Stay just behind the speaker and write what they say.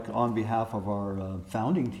on behalf of our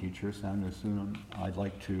founding teacher, Samuel Sunam, I'd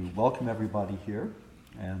like to welcome everybody here,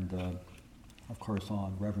 and of course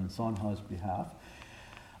on Reverend Sonha's behalf.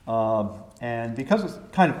 And because it's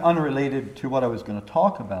kind of unrelated to what I was going to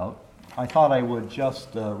talk about, I thought I would just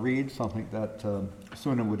read something that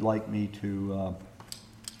Sunam would like me to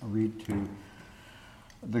read to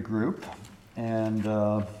the group. And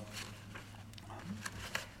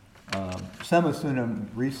Samuel Sunam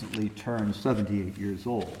recently turned 78 years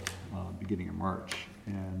old, beginning of March,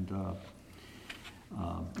 and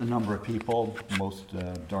a number of people, most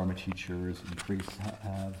Dharma teachers and priests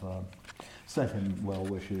have sent him well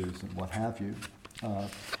wishes and what have you.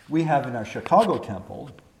 We have in our Chicago temple,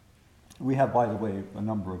 we have, by the way, a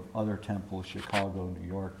number of other temples, Chicago, New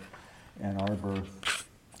York, Ann Arbor,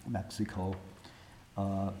 Mexico,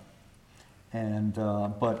 but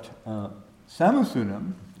Samuel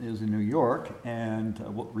Sunam is in New York and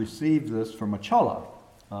received this from Achala,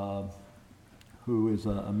 who is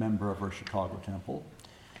a member of our Chicago temple.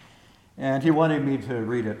 And he wanted me to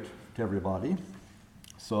read it to everybody.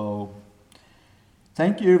 So,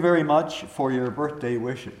 thank you very much for your birthday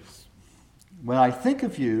wishes. When I think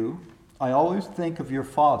of you, I always think of your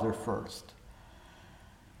father first,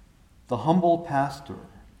 the humble pastor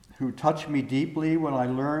who touched me deeply when I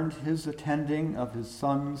learned his attending of his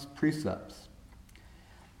son's precepts.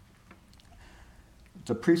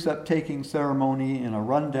 The precept-taking ceremony in a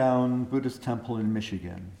rundown Buddhist temple in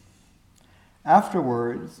Michigan.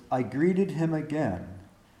 Afterwards, I greeted him again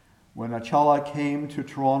when Achala came to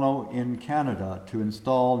Toronto in Canada to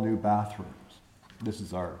install new bathrooms. This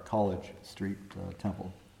is our College Street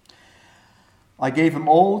temple. I gave him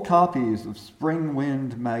old copies of Spring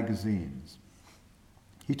Wind magazines.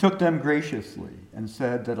 He took them graciously and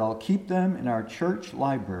said that I'll keep them in our church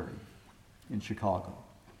library in Chicago.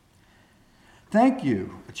 Thank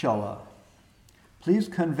you, Achala. Please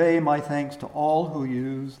convey my thanks to all who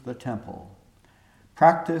use the temple.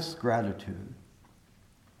 Practice gratitude.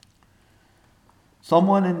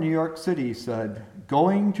 Someone in New York City said,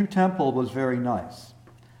 going to temple was very nice.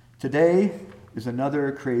 Today is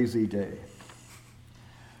another crazy day.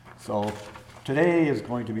 So today is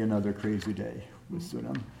going to be another crazy day with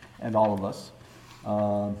Sunam and all of us.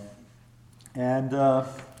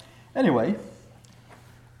 Anyway,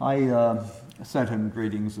 I sent him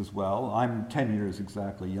greetings as well. I'm 10 years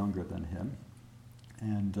exactly younger than him.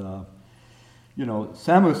 And,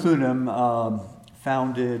 Samuel Sunam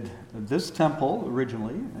founded this temple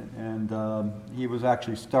originally, and he was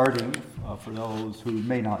actually starting, for those who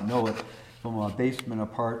may not know it, from a basement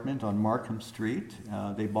apartment on Markham Street.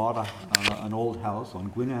 They bought an old house on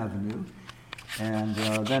Gwynn Avenue, and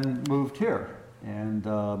then moved here. And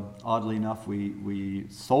oddly enough, we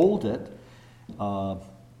sold it,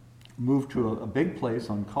 moved to a big place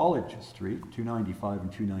on College Street, 295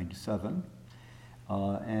 and 297,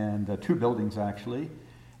 and two buildings actually,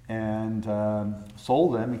 and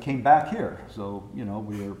sold them and came back here. So, we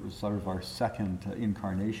were sort of our second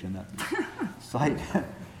incarnation at the site.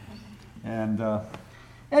 And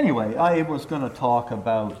anyway, I was going to talk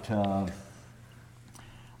about,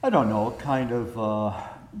 kind of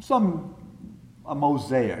a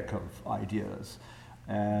mosaic of ideas,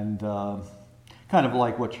 and kind of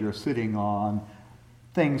like what you're sitting on,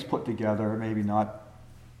 things put together, maybe not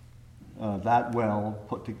that well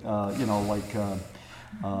put together,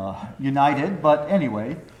 united, but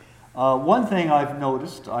anyway, one thing I've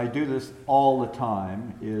noticed, I do this all the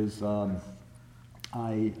time, is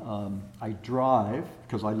I drive,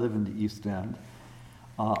 because I live in the East End,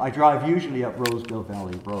 I drive usually up Rosedale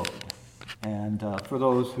Valley Road. And for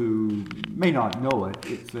those who may not know it,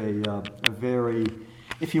 it's a very,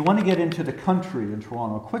 if you want to get into the country in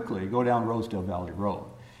Toronto quickly, go down Rosedale Valley Road.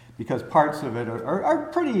 Because parts of it are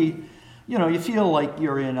pretty, you feel like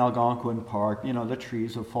you're in Algonquin Park, the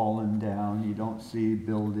trees have fallen down, you don't see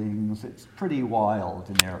buildings, it's pretty wild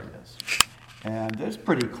in areas. And it's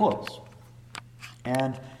pretty close.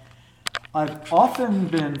 And I've often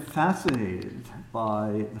been fascinated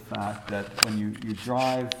by the fact that when you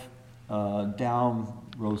drive down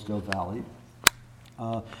Rosedale Valley,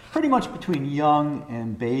 pretty much between Yonge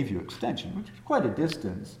and Bayview Extension, which is quite a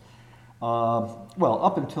distance,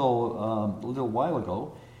 up until a little while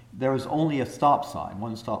ago, there was only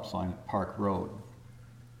one stop sign at Park Road.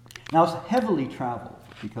 Now it's heavily traveled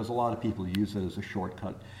because a lot of people use it as a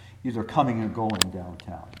shortcut, either coming or going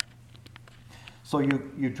downtown. So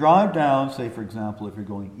you drive down, say for example, if you're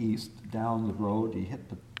going east, down the road, you hit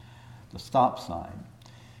the stop sign.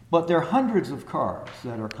 But there are hundreds of cars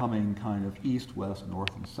that are coming kind of east, west,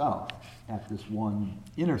 north, and south at this one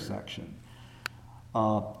intersection.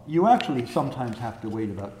 You actually sometimes have to wait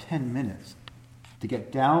about 10 minutes to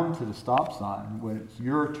get down to the stop sign when it's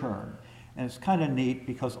your turn. And it's kind of neat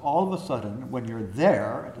because all of a sudden, when you're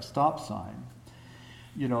there at the stop sign,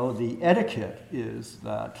 the etiquette is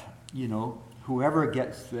that, whoever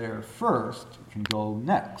gets there first can go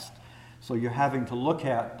next. So you're having to look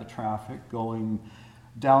at the traffic going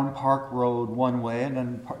down Park Road one way and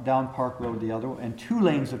then down Park Road the other, and 2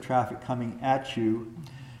 lanes of traffic coming at you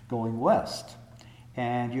going west.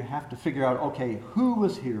 And you have to figure out, okay, who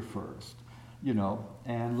was here first,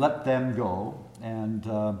 and let them go, and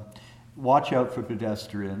watch out for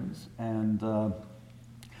pedestrians. And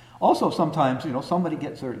also sometimes, somebody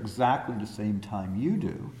gets there at exactly the same time you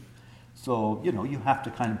do. So, you have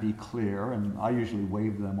to kind of be clear, and I usually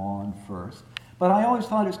wave them on first. But I always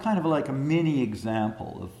thought it was kind of like a mini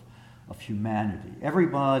example of humanity.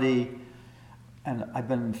 Everybody, and I've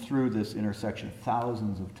been through this intersection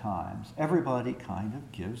thousands of times, everybody kind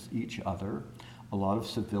of gives each other a lot of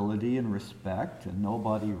civility and respect, and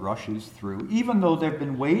nobody rushes through, even though they've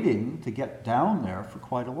been waiting to get down there for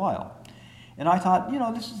quite a while. And I thought,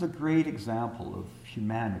 this is a great example of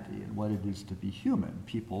humanity and what it is to be human.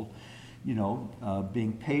 People,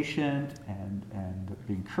 being patient and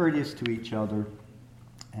being courteous to each other,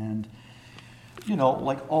 and,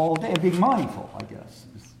 like all day, and being mindful, I guess,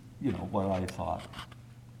 is, what I thought.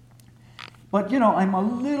 But, I'm a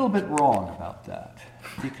little bit wrong about that,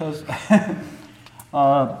 because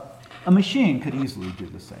a machine could easily do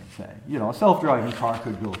the same thing. A self-driving car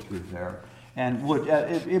could go through there, and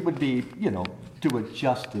it would be, do it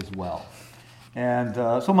just as well. And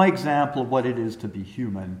so my example of what it is to be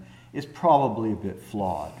human is probably a bit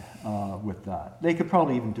flawed with that. They could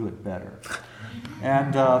probably even do it better.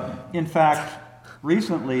 And in fact,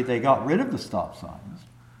 recently they got rid of the stop signs,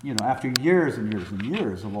 after years and years and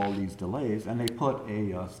years of all these delays, and they put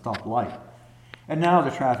a stop light. And now the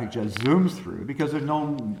traffic just zooms through because there's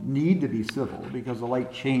no need to be civil, because the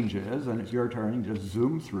light changes and it's your turn, you just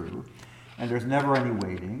zoom through, and there's never any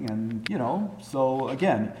waiting. And, so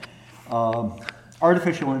again,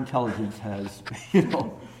 artificial intelligence has,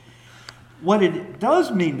 what it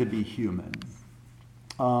does mean to be human,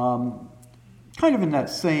 kind of in that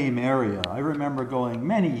same area. I remember going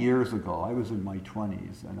many years ago, I was in my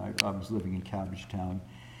 20s, and I was living in Cabbagetown,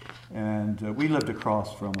 and we lived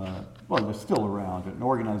across from they're still around, an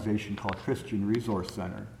organization called Christian Resource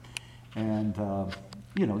Center. And,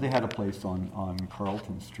 they had a place on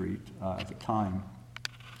Carlton Street at the time.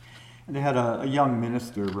 And they had a young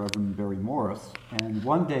minister, Reverend Barry Morris, and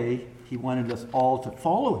one day he wanted us all to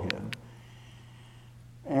follow him.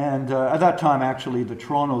 And at that time, actually, the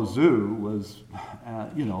Toronto Zoo was,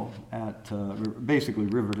 at basically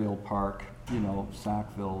Riverdale Park,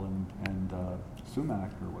 Sackville and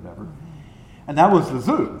Sumac or whatever. And that was the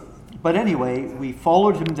zoo. But anyway, we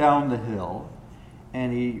followed him down the hill,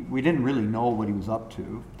 and we didn't really know what he was up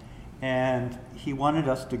to. And he wanted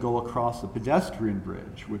us to go across the pedestrian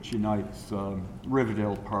bridge, which unites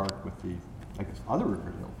Riverdale Park with the, other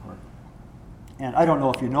Riverdale Park. And I don't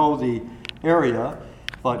know if you know the area,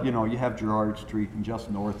 but you have Gerrard Street, and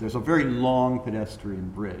just north, there's a very long pedestrian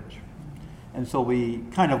bridge. And so we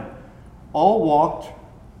kind of all walked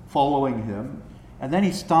following him, and then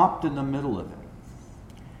he stopped in the middle of it.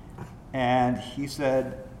 And he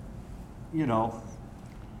said, you're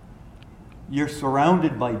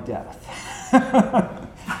surrounded by death.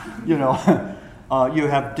 You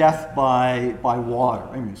have death by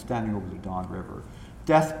water, standing over the Don River,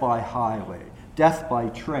 death by highway, death by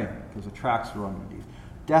train, because the tracks are underneath,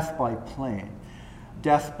 death by plane,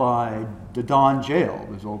 death by the Don Jail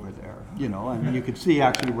was over there, and you could see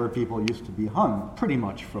actually where people used to be hung pretty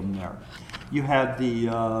much from there. You had the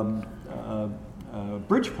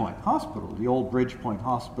Bridgepoint Hospital, the old Bridgepoint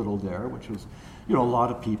Hospital there, which was, a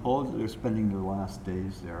lot of people, they're spending their last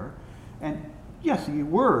days there. And yes, you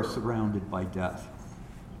were surrounded by death.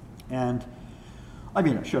 And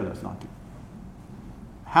I'm sure that's not the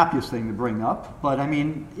happiest thing to bring up, but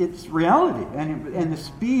it's reality. And the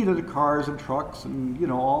speed of the cars and trucks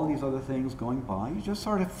and, all these other things going by, you just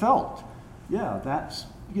sort of felt, that's,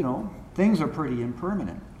 things are pretty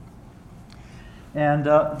impermanent. And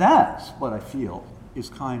that's what I feel is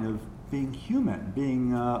kind of being human,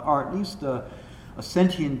 being, or at least a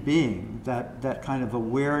sentient being, that kind of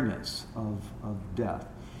awareness of death.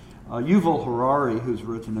 Yuval Harari, who's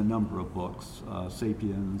written a number of books,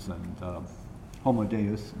 Sapiens and Homo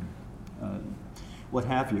Deus, and what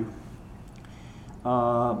have you,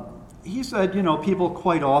 he said, people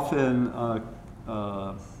quite often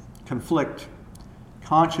conflict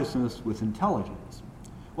consciousness with intelligence.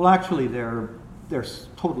 Well, actually, they're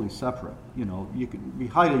totally separate. You can be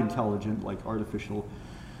highly intelligent, like artificial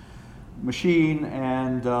machine,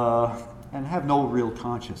 and and have no real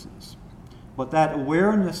consciousness. But that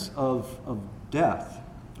awareness of death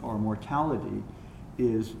or mortality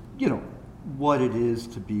is, what it is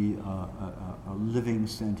to be a living,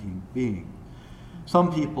 sentient being.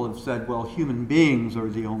 Some people have said, well, human beings are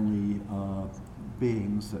the only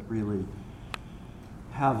beings that really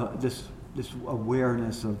have this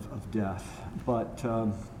awareness of death. But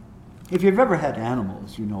if you've ever had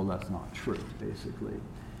animals, you know that's not true, basically.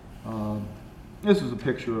 This is a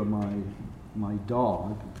picture of my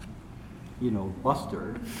dog,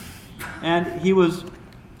 Buster. And he was,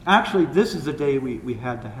 actually, this is the day we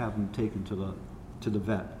had to have him taken to the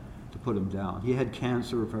vet to put him down. He had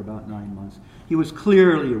cancer for about 9 months. He was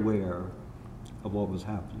clearly aware of what was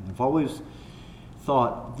happening. I've always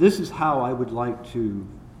thought, this is how I would like to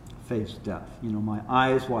face death. My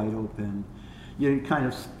eyes wide open. You kind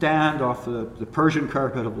of stand off the Persian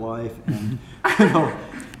carpet of life, and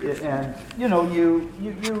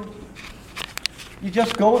you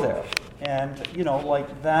just go there, and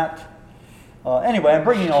like that. Anyway, I'm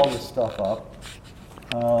bringing all this stuff up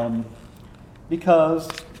because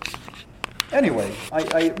anyway,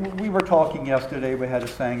 we were talking yesterday. We had a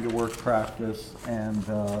Sangha work practice, and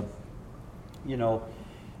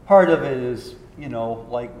part of it is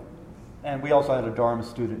and we also had a Dharma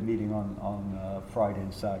student meeting on Friday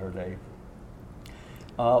and Saturday.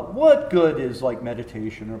 What good is like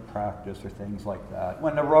meditation or practice or things like that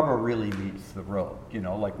when the rubber really meets the road?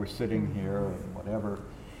 Like we're sitting here and whatever,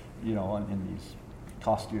 in these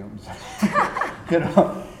costumes,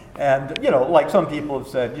 and like some people have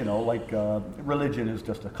said, religion is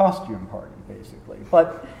just a costume party, basically.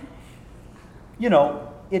 But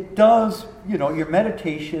it does. Your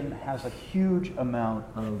meditation has a huge amount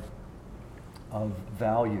of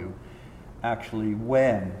value, actually,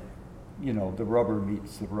 when the rubber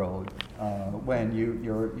meets the road, when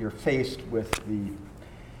you're faced with the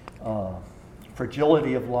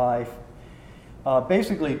fragility of life.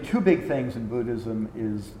 Basically, two big things in Buddhism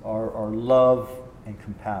are love and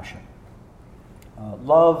compassion.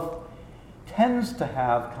 Love tends to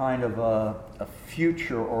have kind of a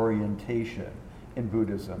future orientation in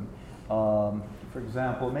Buddhism. For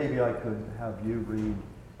example, maybe I could have you read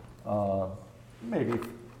maybe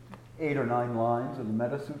 8 or 9 lines of the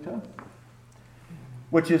Metta Sutta,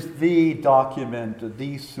 which is the document,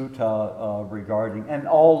 the sutta regarding, and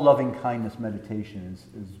all loving kindness meditation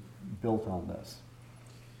is built on this.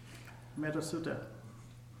 Metta Sutta,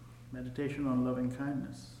 meditation on loving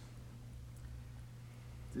kindness.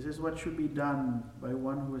 This is what should be done by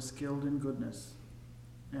one who is skilled in goodness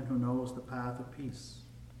and who knows the path of peace.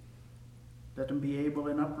 Let him be able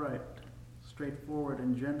and upright, straightforward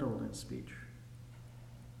and gentle in speech,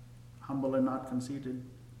 humble and not conceited,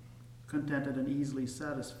 contented and easily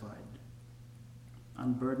satisfied,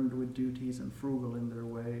 unburdened with duties and frugal in their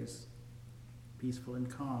ways, peaceful and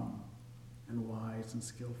calm, and wise and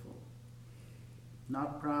skillful,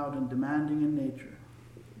 not proud and demanding in nature.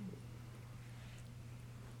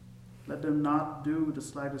 Let them not do the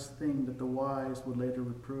slightest thing that the wise would later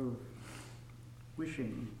reprove,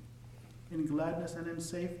 wishing, in gladness and in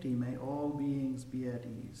safety may all beings be at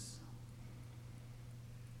ease.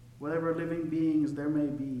 Whatever living beings there may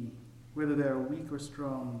be, whether they are weak or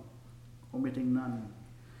strong, omitting none,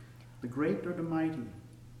 the great or the mighty,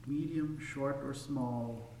 medium, short or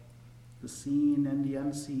small, the seen and the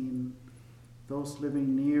unseen, those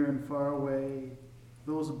living near and far away,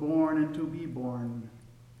 those born and to be born,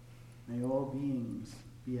 may all beings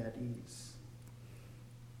be at ease.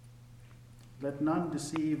 Let none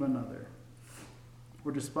deceive another,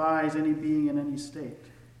 or despise any being in any state.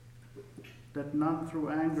 Let none through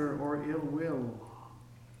anger or ill will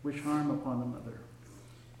wish harm upon another.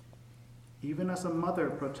 Even as a mother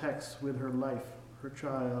protects with her life her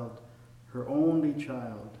child, her only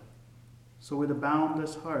child, so with a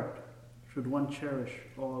boundless heart should one cherish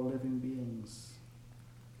all living beings.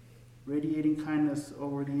 Radiating kindness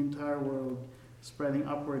over the entire world, spreading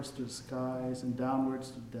upwards to the skies and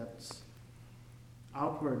downwards to depths,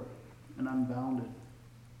 outward and unbounded,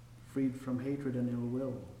 freed from hatred and ill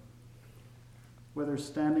will. Whether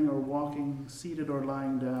standing or walking, seated or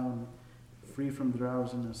lying down, free from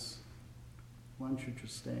drowsiness, one should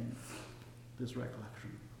sustain this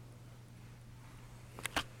recollection.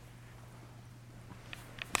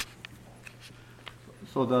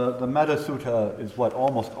 So the Metta Sutta is what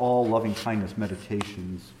almost all loving kindness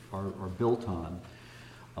meditations are built on,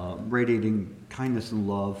 radiating kindness and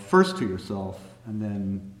love first to yourself, and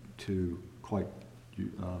then to quite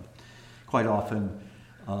often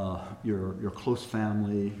your close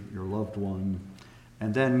family, your loved one,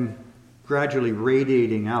 and then gradually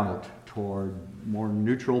radiating out toward more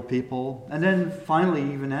neutral people, and then finally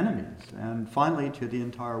even enemies, and finally to the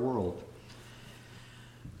entire world.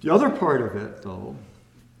 The other part of it, though,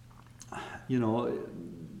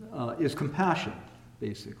 is compassion,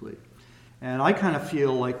 basically. And I kind of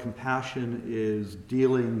feel like compassion is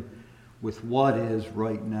dealing with what is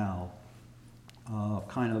right now.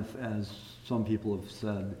 Kind of, as some people have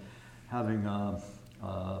said, having a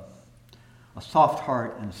soft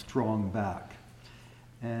heart and a strong back.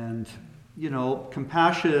 And,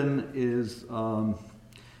 compassion is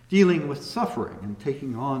dealing with suffering and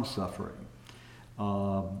taking on suffering.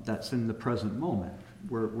 That's in the present moment,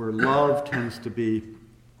 where love tends to be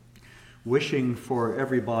wishing for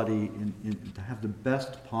everybody to have the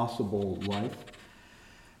best possible life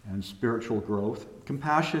and spiritual growth.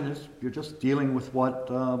 Compassion is you're just dealing with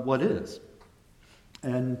what is.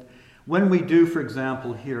 And when we do, for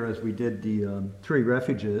example, here, as we did the 3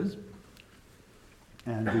 refuges,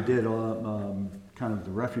 and we did kind of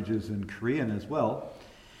the refuges in Korean as well,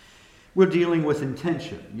 we're dealing with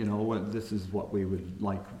intention. This is what we would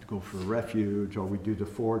like to go for a refuge, or we do the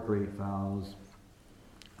 4 great vows.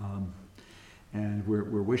 And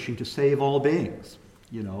we're wishing to save all beings.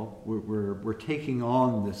 We're taking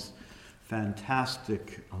on this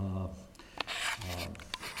fantastic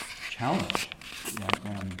challenge,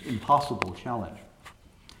 and impossible challenge.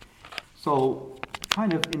 So,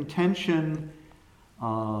 kind of intention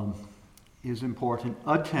is important.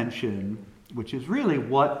 Attention, which is really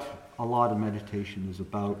what a lot of meditation is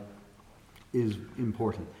about, is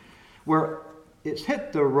important. Where it's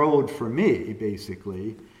hit the road for me,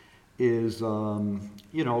 basically, is,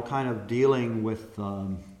 kind of dealing with,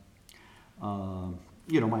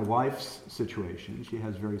 my wife's situation. She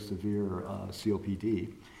has very severe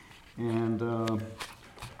COPD. And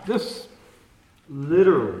this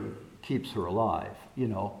literally keeps her alive,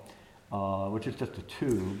 which is just a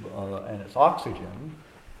tube, and it's oxygen.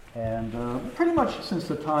 And pretty much since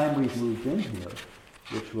the time we've moved in here,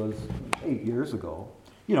 which was 8 years ago,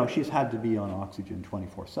 she's had to be on oxygen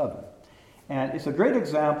 24/7. And it's a great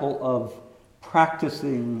example of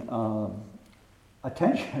practicing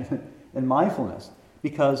attention and mindfulness,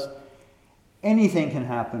 because anything can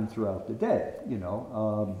happen throughout the day,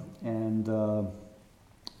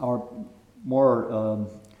 or more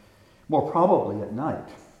probably at night.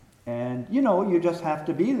 And, you just have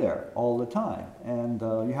to be there all the time, and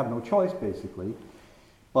you have no choice, basically.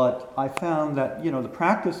 But I found that, the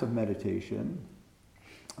practice of meditation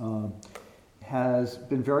has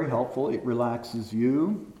been very helpful. It relaxes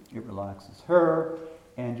you, it relaxes her,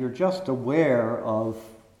 and you're just aware of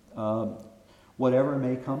whatever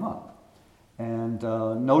may come up. And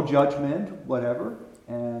no judgment, whatever.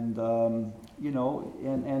 And,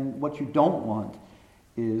 and what you don't want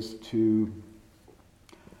is to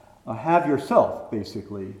have yourself,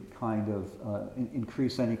 basically, kind of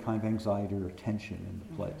increase any kind of anxiety or tension in the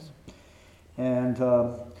place. And,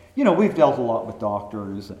 we've dealt a lot with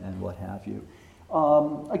doctors and what have you.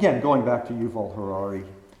 Again, going back to Yuval Harari,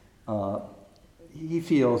 he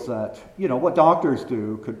feels that, what doctors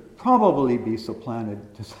do could probably be supplanted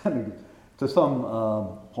to some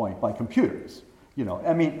point by computers.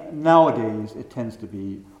 Nowadays it tends to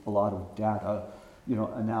be a lot of data,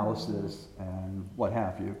 analysis and what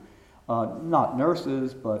have you. Not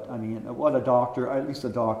nurses, but what a doctor, at least the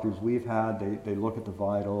doctors we've had, they look at the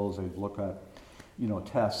vitals, they look at,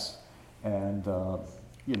 tests, and,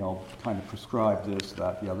 kind of prescribe this,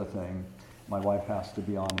 that, the other thing. My wife has to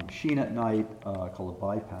be on a machine at night called a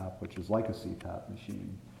BiPAP, which is like a CPAP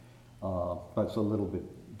machine, but it's a little bit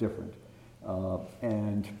different.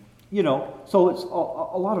 And, so it's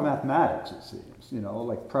a lot of mathematics, it seems,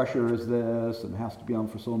 like pressure is this, and it has to be on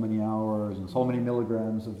for so many hours, and so many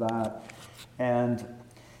milligrams of that. And,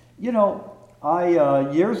 I,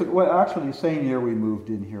 years ago, well, actually the same year we moved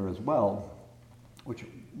in here as well, which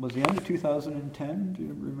was the end of 2010, do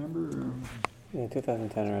you remember? Yeah,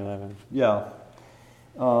 2010 or 11. Yeah.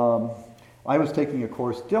 I was taking a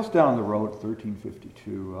course just down the road,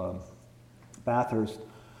 1352 Bathurst,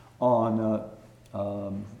 on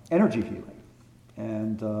energy healing.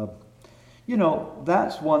 And,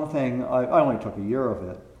 that's one thing, I only took a year of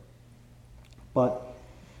it. But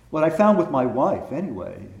what I found with my wife,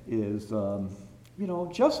 anyway, is,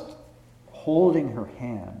 just holding her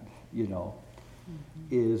hand,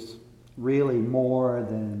 is really more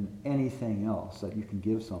than anything else that you can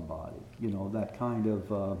give somebody. That kind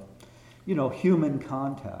of, human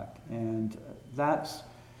contact. And that's,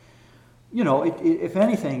 if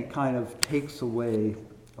anything, it kind of takes away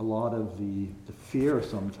a lot of the fear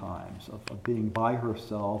sometimes of being by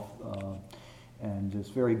herself and this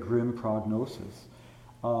very grim prognosis.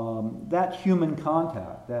 that human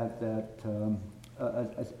contact,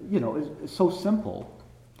 is so simple.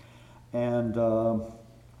 And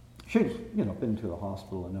she's, been to the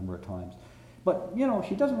hospital a number of times. But,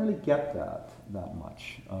 she doesn't really get that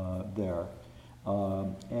much there.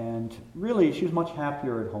 And really, she's much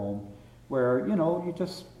happier at home where, you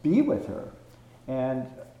just be with her. And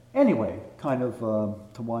anyway, kind of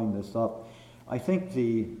to wind this up, I think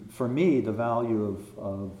for me, the value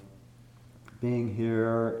of being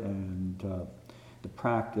here and the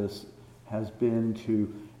practice has been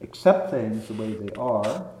to accept things the way they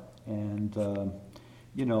are and,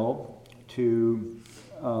 to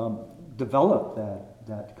develop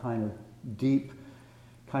that kind of deep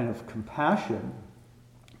kind of compassion,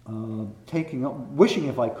 wishing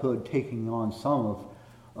if I could, taking on some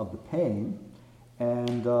of the pain,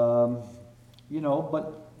 and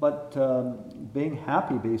but being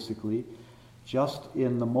happy basically, just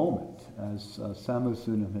in the moment, as Samu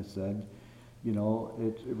Sunam has said.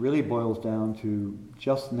 It really boils down to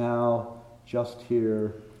just now, just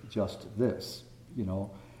here, just this.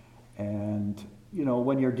 And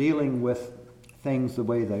when you're dealing with things the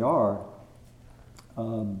way they are,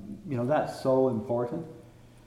 that's so important.